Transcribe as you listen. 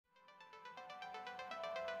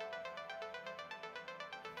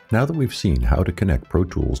Now that we've seen how to connect Pro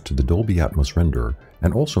Tools to the Dolby Atmos renderer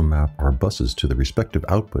and also map our buses to the respective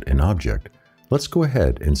output and object, let's go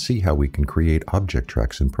ahead and see how we can create object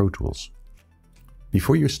tracks in Pro Tools.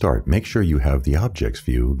 Before you start, make sure you have the Objects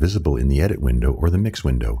view visible in the Edit window or the Mix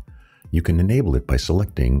window. You can enable it by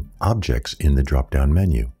selecting Objects in the drop-down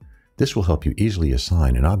menu. This will help you easily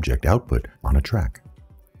assign an object output on a track.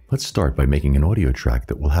 Let's start by making an audio track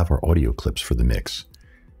that will have our audio clips for the mix.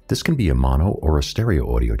 This can be a mono or a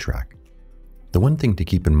stereo audio track. The one thing to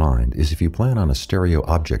keep in mind is if you plan on a stereo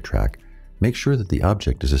object track, make sure that the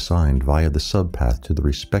object is assigned via the subpath to the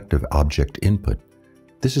respective object input.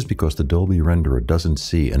 This is because the Dolby renderer doesn't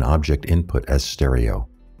see an object input as stereo.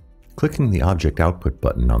 Clicking the Object Output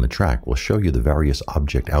button on the track will show you the various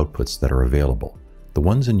object outputs that are available. The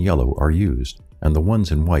ones in yellow are used, and the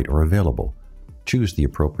ones in white are available. Choose the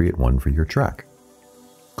appropriate one for your track.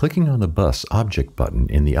 Clicking on the Bus Object button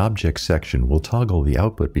in the Objects section will toggle the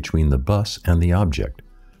output between the bus and the object.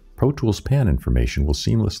 Pro Tools pan information will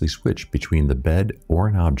seamlessly switch between the bed or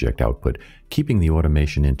an object output, keeping the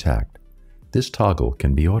automation intact. This toggle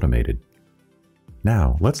can be automated.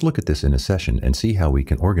 Now, let's look at this in a session and see how we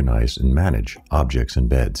can organize and manage objects and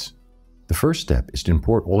beds. The first step is to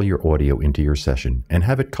import all your audio into your session and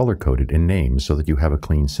have it color-coded in names so that you have a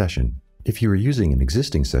clean session. If you are using an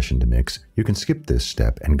existing session to mix, you can skip this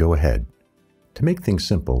step and go ahead. To make things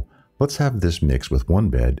simple, let's have this mix with one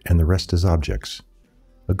bed and the rest as objects.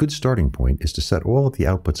 A good starting point is to set all of the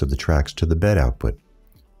outputs of the tracks to the bed output.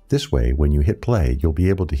 This way, when you hit play, you'll be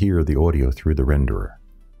able to hear the audio through the renderer.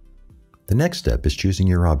 The next step is choosing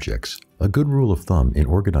your objects. A good rule of thumb in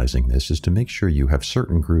organizing this is to make sure you have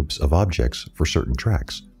certain groups of objects for certain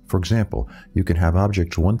tracks. For example, you can have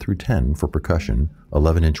objects 1 through 10 for percussion,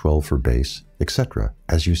 11 and 12 for bass, etc.,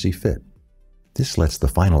 as you see fit. This lets the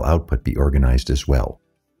final output be organized as well.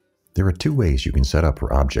 There are two ways you can set up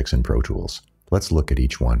for objects in Pro Tools. Let's look at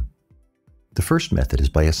each one. The first method is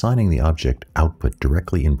by assigning the object output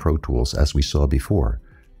directly in Pro Tools as we saw before.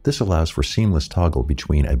 This allows for seamless toggle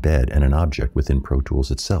between a bed and an object within Pro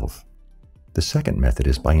Tools itself. The second method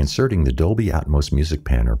is by inserting the Dolby Atmos Music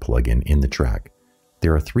Panner plugin in the track.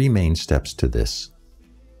 There are three main steps to this.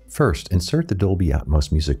 First, insert the Dolby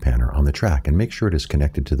Atmos Music Panner on the track and make sure it is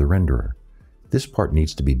connected to the renderer. This part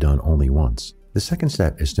needs to be done only once. The second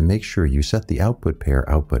step is to make sure you set the output pair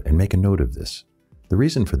output and make a note of this. The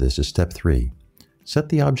reason for this is step 3. Set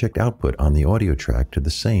the object output on the audio track to the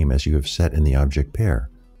same as you have set in the object pair.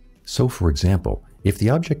 So for example, if the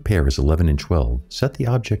object pair is 11 and 12, set the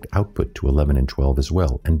object output to 11 and 12 as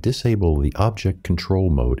well and disable the object control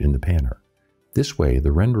mode in the panner. This way,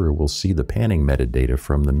 the renderer will see the panning metadata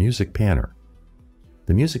from the music panner.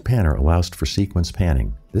 The music panner allows for sequence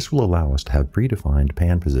panning. This will allow us to have predefined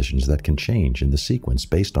pan positions that can change in the sequence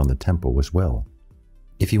based on the tempo as well.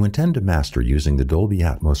 If you intend to master using the Dolby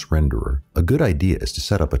Atmos renderer, a good idea is to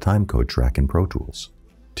set up a timecode track in Pro Tools.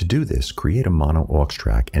 To do this, create a mono aux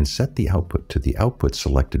track and set the output to the output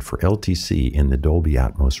selected for LTC in the Dolby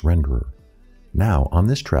Atmos renderer. Now, on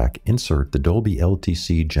this track, insert the Dolby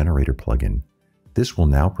LTC generator plugin. This will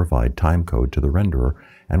now provide timecode to the renderer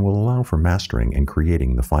and will allow for mastering and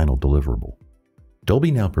creating the final deliverable.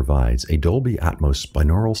 Dolby now provides a Dolby Atmos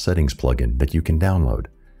binaural settings plugin that you can download.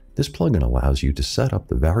 This plugin allows you to set up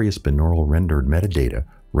the various binaural rendered metadata,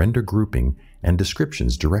 render grouping, and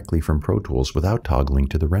descriptions directly from Pro Tools without toggling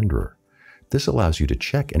to the renderer. This allows you to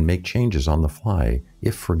check and make changes on the fly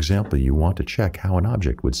if, for example, you want to check how an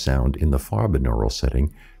object would sound in the far binaural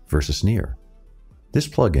setting versus near. This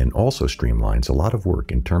plugin also streamlines a lot of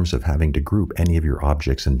work in terms of having to group any of your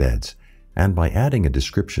objects and beds, and by adding a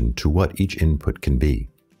description to what each input can be.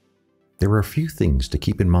 There are a few things to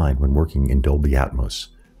keep in mind when working in Dolby Atmos.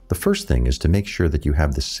 The first thing is to make sure that you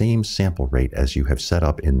have the same sample rate as you have set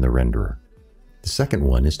up in the renderer. The second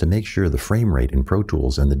one is to make sure the frame rate in Pro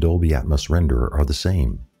Tools and the Dolby Atmos renderer are the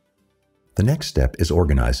same. The next step is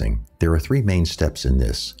organizing. There are three main steps in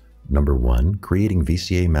this. Number 1, creating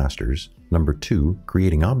VCA masters. Number 2,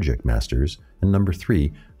 creating object masters. And number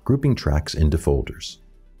 3, grouping tracks into folders.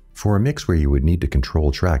 For a mix where you would need to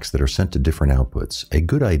control tracks that are sent to different outputs, a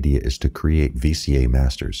good idea is to create VCA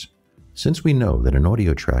masters. Since we know that an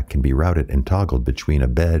audio track can be routed and toggled between a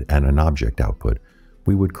bed and an object output,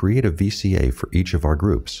 we would create a VCA for each of our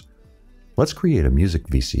groups. Let's create a music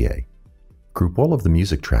VCA. Group all of the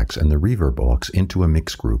music tracks and the reverb aux into a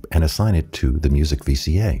mix group and assign it to the music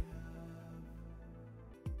VCA.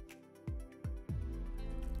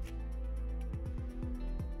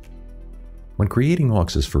 When creating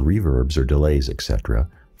auxes for reverbs or delays, etc.,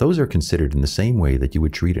 those are considered in the same way that you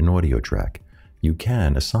would treat an audio track. You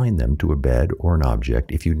can assign them to a bed or an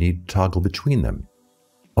object if you need to toggle between them.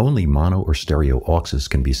 Only mono or stereo auxes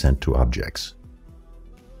can be sent to objects.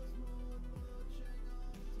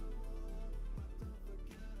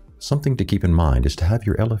 Something to keep in mind is to have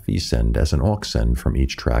your LFE send as an aux send from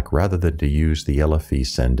each track rather than to use the LFE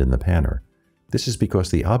send in the panner. This is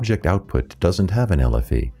because the object output doesn't have an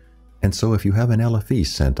LFE, and so if you have an LFE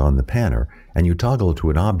sent on the panner and you toggle to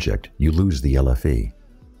an object, you lose the LFE.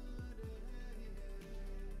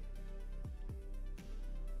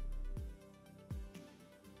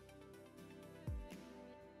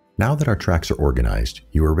 Now that our tracks are organized,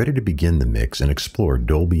 you are ready to begin the mix and explore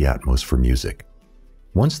Dolby Atmos for music.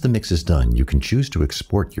 Once the mix is done, you can choose to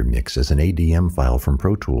export your mix as an ADM file from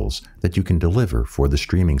Pro Tools that you can deliver for the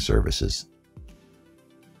streaming services.